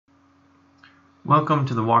Welcome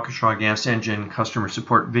to the Waukesha Engine customer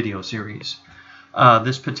support video series.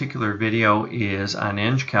 This particular video is on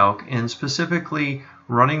EngCalc and specifically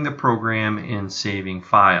running the program and saving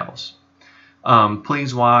files.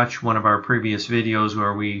 Please watch one of our previous videos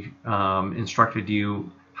where we instructed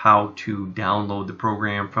you how to download the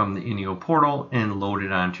program from the INNIO portal and load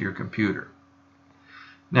it onto your computer.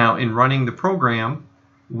 Now, in running the program,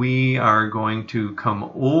 we are going to come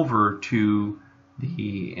over to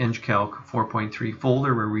the EngCalc 4.3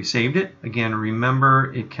 folder where we saved it. Again,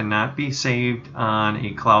 remember, it cannot be saved on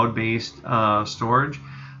a cloud-based storage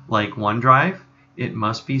like OneDrive. It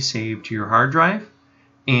must be saved to your hard drive.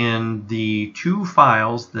 And the two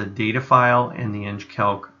files, the data file and the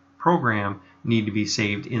EngCalc program, need to be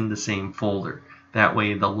saved in the same folder. That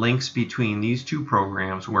way the links between these two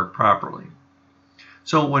programs work properly.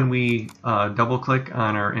 So when we double-click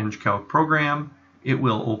on our EngCalc program, it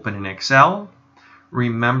will open in Excel.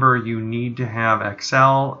 Remember, you need to have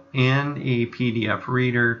Excel and a PDF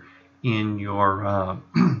reader in your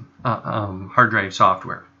hard drive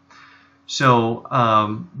software. So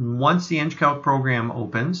once the EngCalc program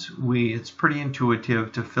opens, it's pretty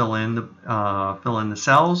intuitive to fill in the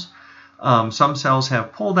cells. Some cells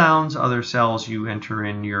have pull downs, other cells you enter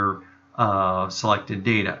in your selected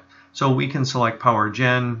data. So we can select power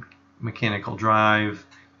gen, mechanical drive,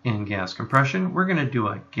 and gas compression. We're going to do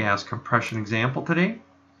a gas compression example today.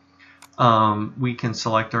 We can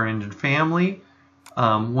select our engine family.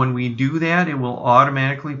 When we do that, it will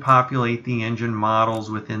automatically populate the engine models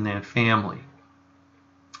within that family.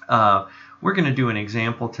 We're going to do an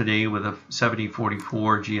example today with a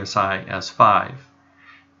 7044 GSI S5.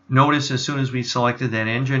 Notice as soon as we selected that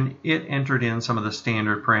engine, it entered in some of the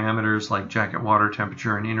standard parameters like jacket water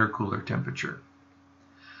temperature and intercooler temperature.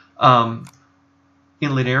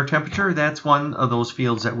 Inlet air temperature, that's one of those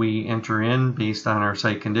fields that we enter in based on our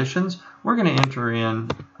site conditions. We're going to enter in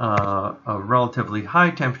a relatively high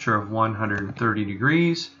temperature of 130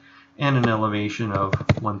 degrees and an elevation of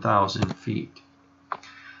 1,000 feet.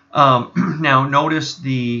 Now notice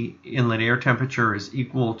the inlet air temperature is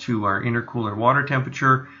equal to our intercooler water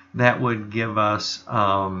temperature. That would give us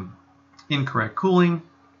incorrect cooling.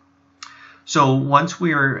 So once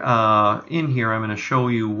we're in here, I'm going to show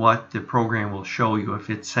you what the program will show you if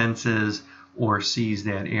it senses or sees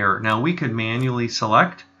that error. Now we could manually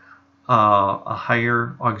select a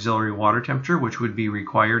higher auxiliary water temperature, which would be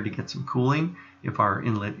required to get some cooling if our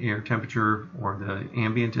inlet air temperature or the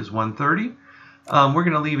ambient is 130. We're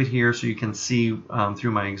going to leave it here so you can see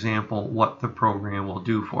through my example what the program will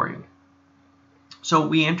do for you. So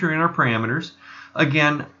we enter in our parameters.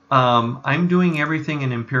 Again, I'm doing everything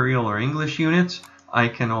in imperial or English units. I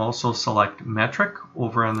can also select metric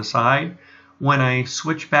over on the side. When I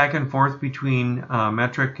switch back and forth between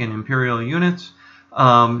metric and imperial units,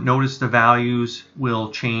 notice the values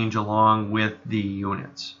will change along with the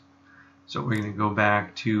units. So we're going to go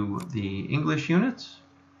back to the English units.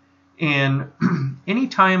 And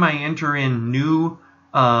anytime I enter in new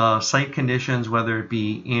site conditions, whether it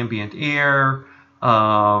be ambient air,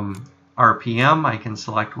 RPM, I can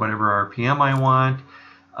select whatever RPM I want.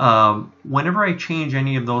 Whenever I change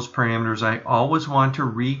any of those parameters, I always want to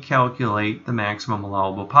recalculate the maximum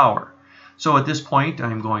allowable power. So at this point,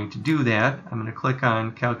 I'm going to do that. I'm going to click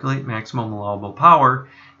on Calculate Maximum Allowable Power,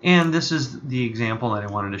 and this is the example that I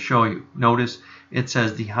wanted to show you. Notice it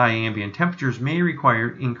says the high ambient temperatures may require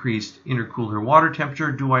increased intercooler water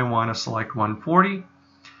temperature. Do I want to select 140?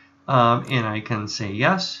 And I can say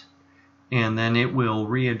yes. And then it will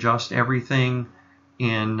readjust everything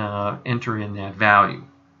and enter in that value.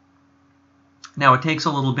 Now it takes a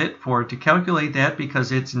little bit for it to calculate that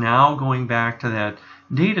because it's now going back to that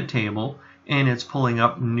data table and it's pulling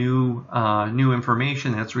up new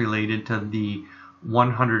information that's related to the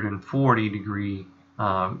 140 degree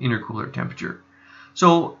intercooler temperature.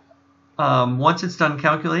 So once it's done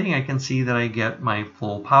calculating, I can see that I get my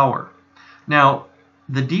full power. Now,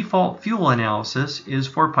 the default fuel analysis is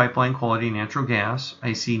for pipeline quality natural gas.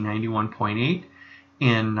 I see 91.8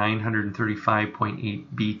 and 935.8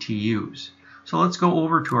 BTUs. So let's go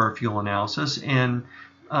over to our fuel analysis and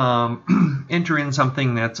enter in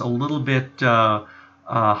something that's a little bit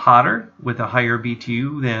hotter with a higher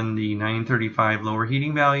BTU than the 935 lower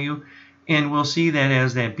heating value. And we'll see that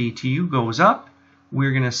as that BTU goes up,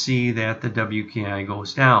 we're going to see that the WKI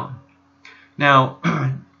goes down. Now,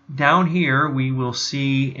 down here, we will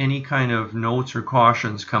see any kind of notes or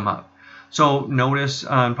cautions come up. So notice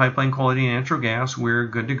on pipeline quality natural gas, we're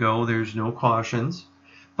good to go. There's no cautions.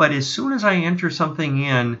 But as soon as I enter something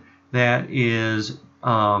in that is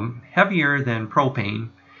heavier than propane,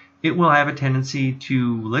 it will have a tendency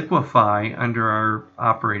to liquefy under our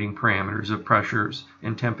operating parameters of pressures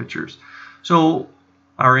and temperatures. So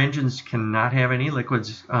our engines cannot have any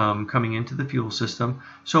liquids coming into the fuel system.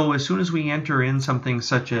 So as soon as we enter in something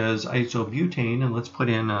such as isobutane, and let's put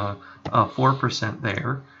in a 4%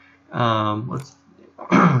 there,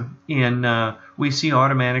 we see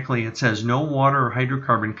automatically it says no water or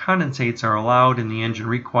hydrocarbon condensates are allowed and the engine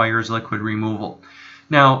requires liquid removal.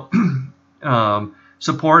 Now,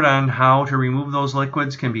 support on how to remove those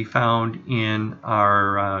liquids can be found in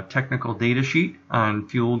our technical data sheet on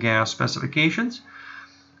fuel gas specifications.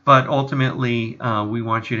 But ultimately, we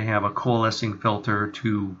want you to have a coalescing filter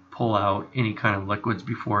to pull out any kind of liquids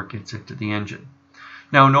before it gets into the engine.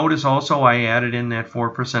 Now notice also I added in that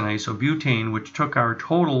 4% isobutane, which took our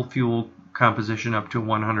total fuel composition up to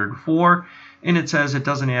 104, and it says it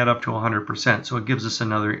doesn't add up to 100%, so it gives us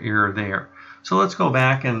another error there. So let's go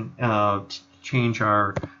back and change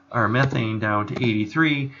our methane down to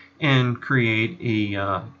 83 and create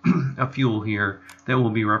a fuel here that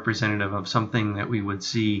will be representative of something that we would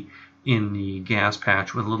see in the gas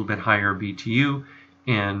patch with a little bit higher BTU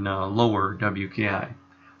and lower WKI.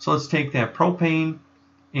 So let's take that propane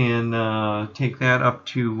and take that up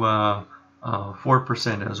to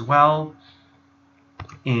 4% as well,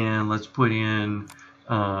 and let's put in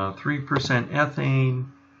 3% ethane,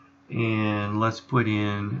 and let's put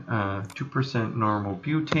in 2% normal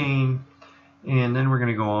butane, and then we're going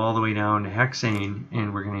to go all the way down to hexane,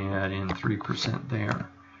 and we're going to add in 3% there.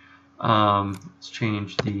 Let's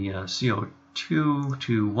change the CO2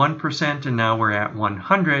 to 1%, and now we're at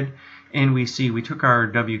 100, and we see we took our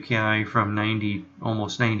WKI from 90,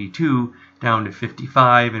 almost 92, down to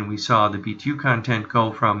 55, and we saw the BTU content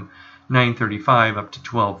go from 935 up to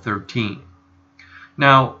 1213.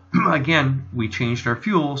 Now, again, we changed our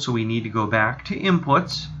fuel, so we need to go back to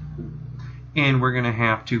inputs, and we're going to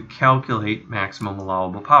have to calculate maximum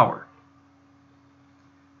allowable power.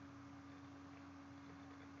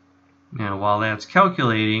 Now, while that's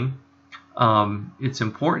calculating, it's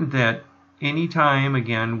important that anytime,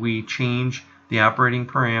 again, we change the operating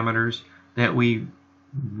parameters, that we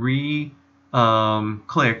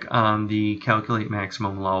click on the calculate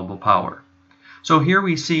maximum allowable power. So here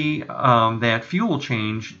we see that fuel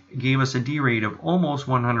change gave us a D rate of almost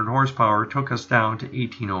 100 horsepower, took us down to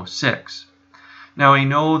 1806. Now I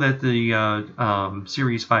know that the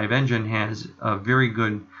Series 5 engine has a very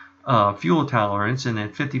good fuel tolerance, and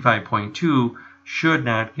that 55.2 should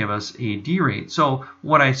not give us a D rate. So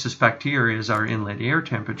what I suspect here is our inlet air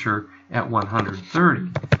temperature at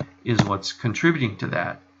 130 is what's contributing to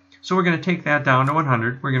that. So we're going to take that down to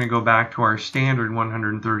 100. We're going to go back to our standard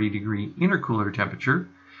 130 degree intercooler temperature,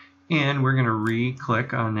 and we're going to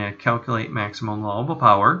re-click on that calculate maximum allowable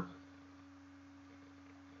power,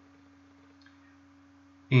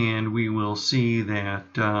 and we will see that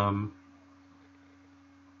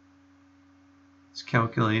it's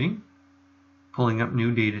calculating, pulling up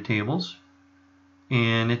new data tables,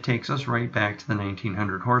 and it takes us right back to the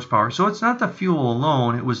 1900 horsepower. So it's not the fuel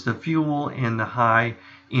alone, it was the fuel and the high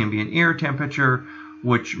ambient air temperature,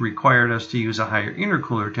 which required us to use a higher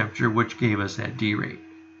intercooler temperature, which gave us that D rate.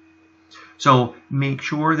 So make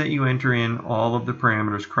sure that you enter in all of the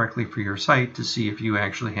parameters correctly for your site to see if you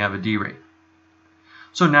actually have a D rate.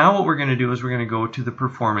 So now what we're going to do is we're going to go to the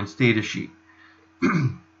performance data sheet.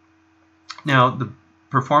 Now the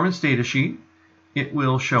performance data sheet, it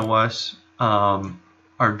will show us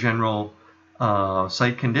our general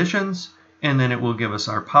site conditions, and then it will give us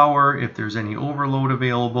our power, if there's any overload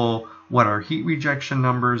available, what our heat rejection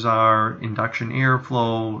numbers are, induction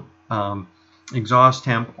airflow, exhaust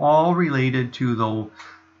temp, all related to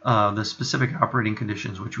the specific operating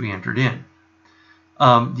conditions which we entered in.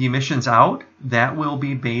 The emissions out, that will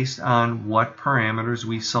be based on what parameters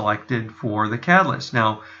we selected for the catalyst.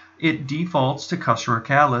 Now, it defaults to customer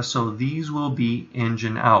catalyst, so these will be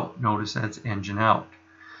engine out. Notice that's engine out.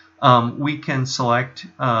 We can select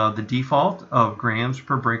the default of grams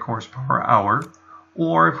per brake horsepower hour,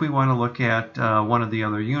 or if we want to look at one of the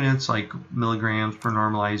other units like milligrams per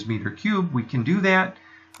normalized meter cube, we can do that.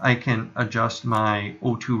 I can adjust my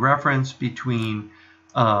O2 reference between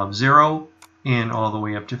 0 and all the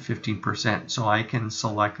way up to 15%. So I can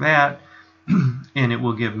select that and it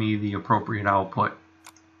will give me the appropriate output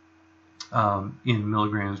in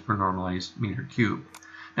milligrams per normalized meter cube.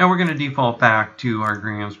 Now we're going to default back to our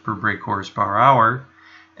grams per brake horsepower hour,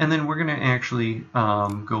 and then we're going to actually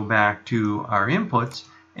go back to our inputs,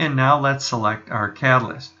 and now let's select our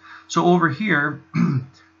catalyst. So over here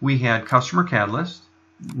we had customer catalyst.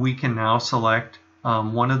 We can now select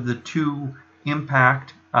one of the two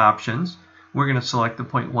impact options. We're going to select the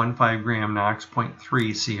 0.15 gram NOx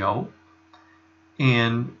 0.3 CO,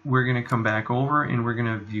 and we're going to come back over and we're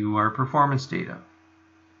going to view our performance data.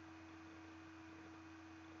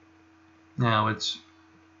 Now it's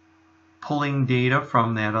pulling data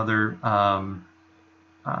from that other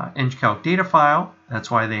EngCalc data file.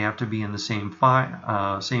 That's why they have to be in the same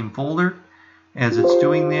folder. As it's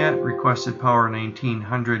doing that, requested power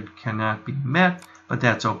 1900 cannot be met, but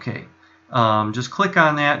that's okay. Just click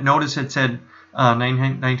on that. Notice it said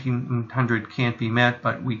 1900 can't be met,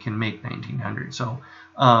 but we can make 1900. So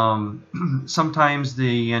sometimes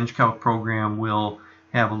the EngCalc program will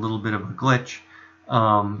have a little bit of a glitch.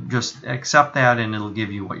 Just accept that and it'll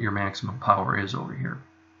give you what your maximum power is over here.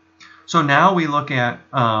 So now we look at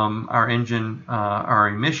our engine, our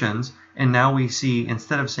emissions, and now we see,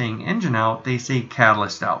 instead of saying engine out, they say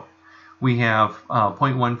catalyst out. We have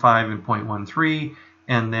 0.15 and 0.13,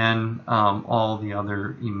 and then all the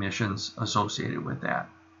other emissions associated with that.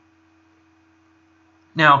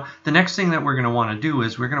 Now, the next thing that we're going to want to do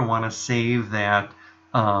is we're going to want to save that,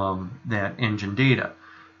 that engine data.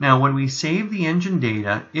 Now, when we save the engine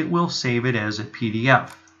data, it will save it as a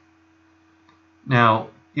PDF. Now,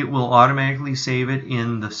 it will automatically save it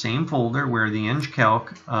in the same folder where the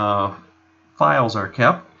EngCalc files are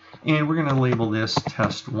kept. And we're going to label this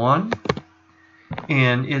test 1.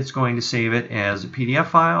 And it's going to save it as a PDF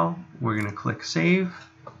file. We're going to click save.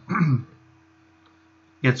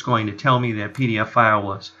 It's going to tell me that PDF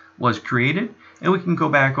file was created. And we can go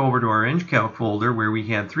back over to our EngCalc folder where we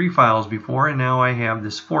had 3 files before, and now I have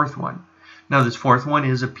this 4th one. Now this 4th one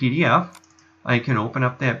is a PDF. I can open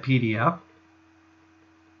up that PDF,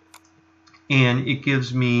 and it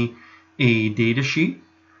gives me a data sheet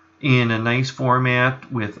in a nice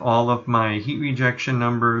format with all of my heat rejection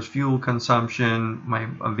numbers, fuel consumption, my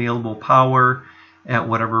available power at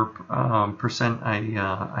whatever percent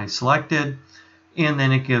I selected. And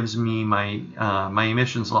then it gives me my my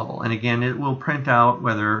emissions level. And again, it will print out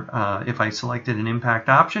whether if I selected an impact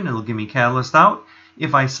option, it'll give me catalyst out.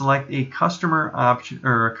 If I select a customer option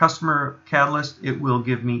or a customer catalyst, it will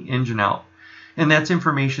give me engine out. And that's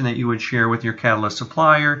information that you would share with your catalyst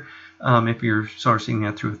supplier if you're sourcing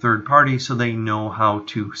that through a third party, so they know how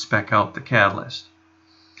to spec out the catalyst.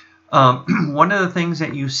 One of the things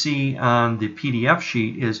that you see on the PDF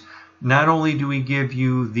sheet is not only do we give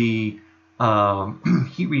you the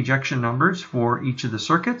heat rejection numbers for each of the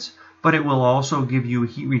circuits, but it will also give you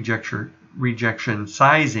heat rejection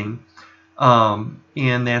sizing, and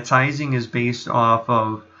that sizing is based off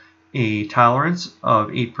of a tolerance of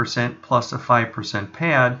 8% plus a 5%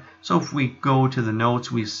 pad. So if we go to the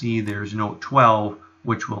notes, we see there's note 12,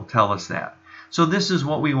 which will tell us that. So this is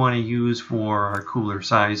what we want to use for our cooler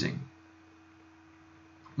sizing.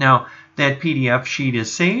 Now that PDF sheet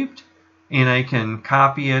is saved, and I can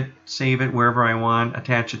copy it, save it wherever I want,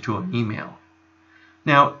 attach it to an email.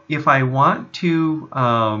 Now, if I want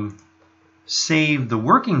to save the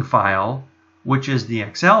working file, which is the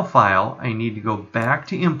Excel file, I need to go back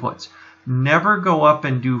to inputs. Never go up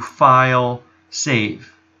and do file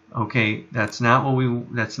save. Okay, that's not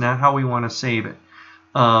how we want to save it.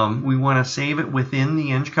 We want to save it within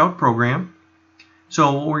the EngCalc program.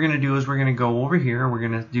 So what we're going to do is we're going to go over here and we're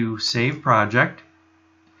going to do save project.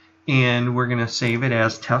 And we're going to save it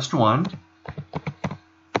as test 1.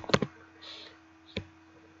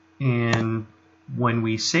 And when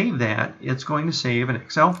we save that, it's going to save an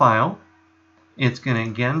Excel file. It's going to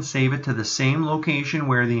again save it to the same location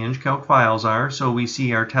where the EngCalc files are. So we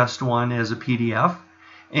see our test 1 as a PDF,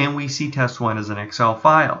 and we see test 1 as an Excel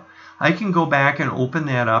file. I can go back and open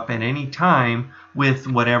that up at any time with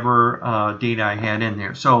whatever data I had in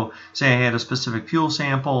there. So say I had a specific fuel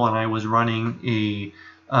sample and I was running a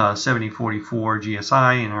 7044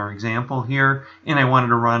 GSI in our example here, and I wanted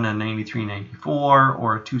to run a 9394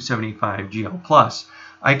 or a 275 GL Plus.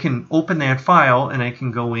 I can open that file and I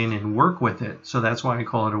can go in and work with it. So that's why I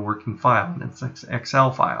call it a working file, and it's an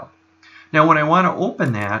Excel file. Now when I want to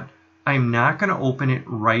open that, I'm not going to open it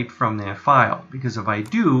right from that file, because if I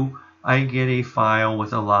do, I get a file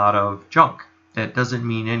with a lot of junk. That doesn't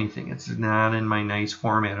mean anything. It's not in my nice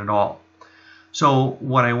format at all. So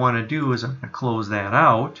what I want to do is I'm going to close that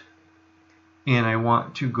out, and I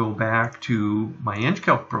want to go back to my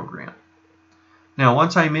EngCalc program. Now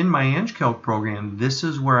once I'm in my EngCalc program, this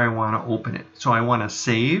is where I want to open it. So I want to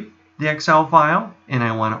save the Excel file, and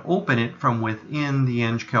I want to open it from within the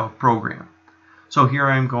EngCalc program. So here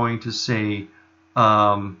I'm going to say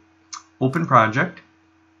open project.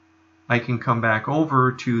 I can come back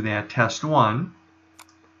over to that test 1.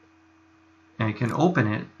 I can open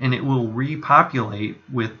it, and it will repopulate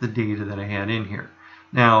with the data that I had in here.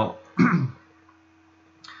 Now,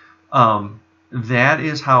 That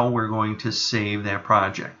is how we're going to save that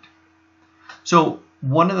project. So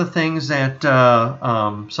one of the things that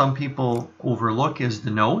some people overlook is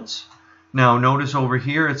the notes. Now notice over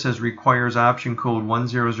here it says requires option code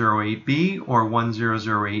 1008B or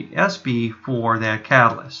 1008SB for that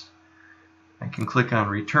catalyst. I can click on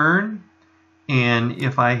return, and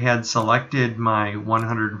if I had selected my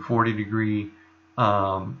 140 degree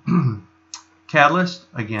catalyst,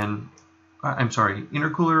 again, I'm sorry,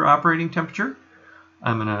 intercooler operating temperature,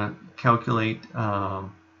 I'm going to calculate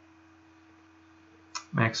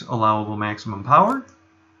allowable maximum power.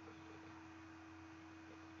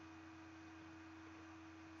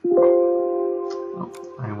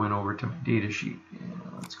 I went over to my data sheet. And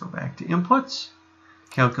let's go back to inputs.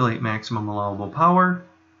 Calculate maximum allowable power.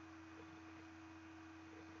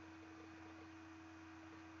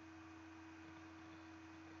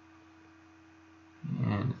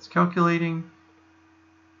 And it's calculating.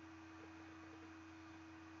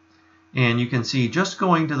 And you can see just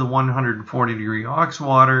going to the 140 degree aux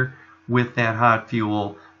water with that hot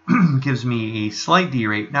fuel gives me a slight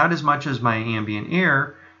derate, not as much as my ambient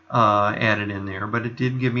air added in there, but it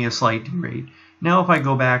did give me a slight derate. Now if I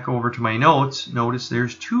go back over to my notes, notice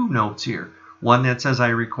there's two notes here. One that says I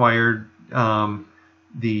required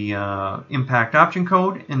the impact option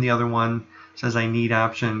code, and the other one says I need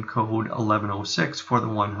option code 1106 for the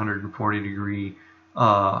 140 degree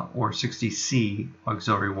or 60C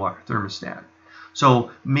auxiliary water thermostat.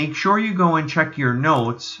 So make sure you go and check your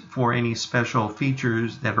notes for any special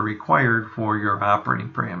features that are required for your operating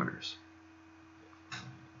parameters.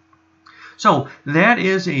 So that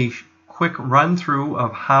is a quick run through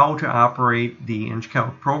of how to operate the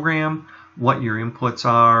EngCalc program, what your inputs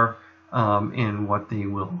are, and what they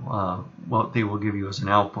will give you as an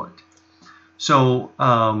output. So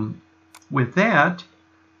with that,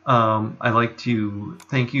 I'd like to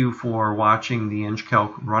thank you for watching the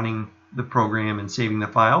EngCalc running the program and saving the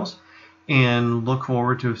files, and look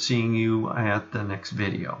forward to seeing you at the next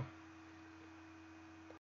video.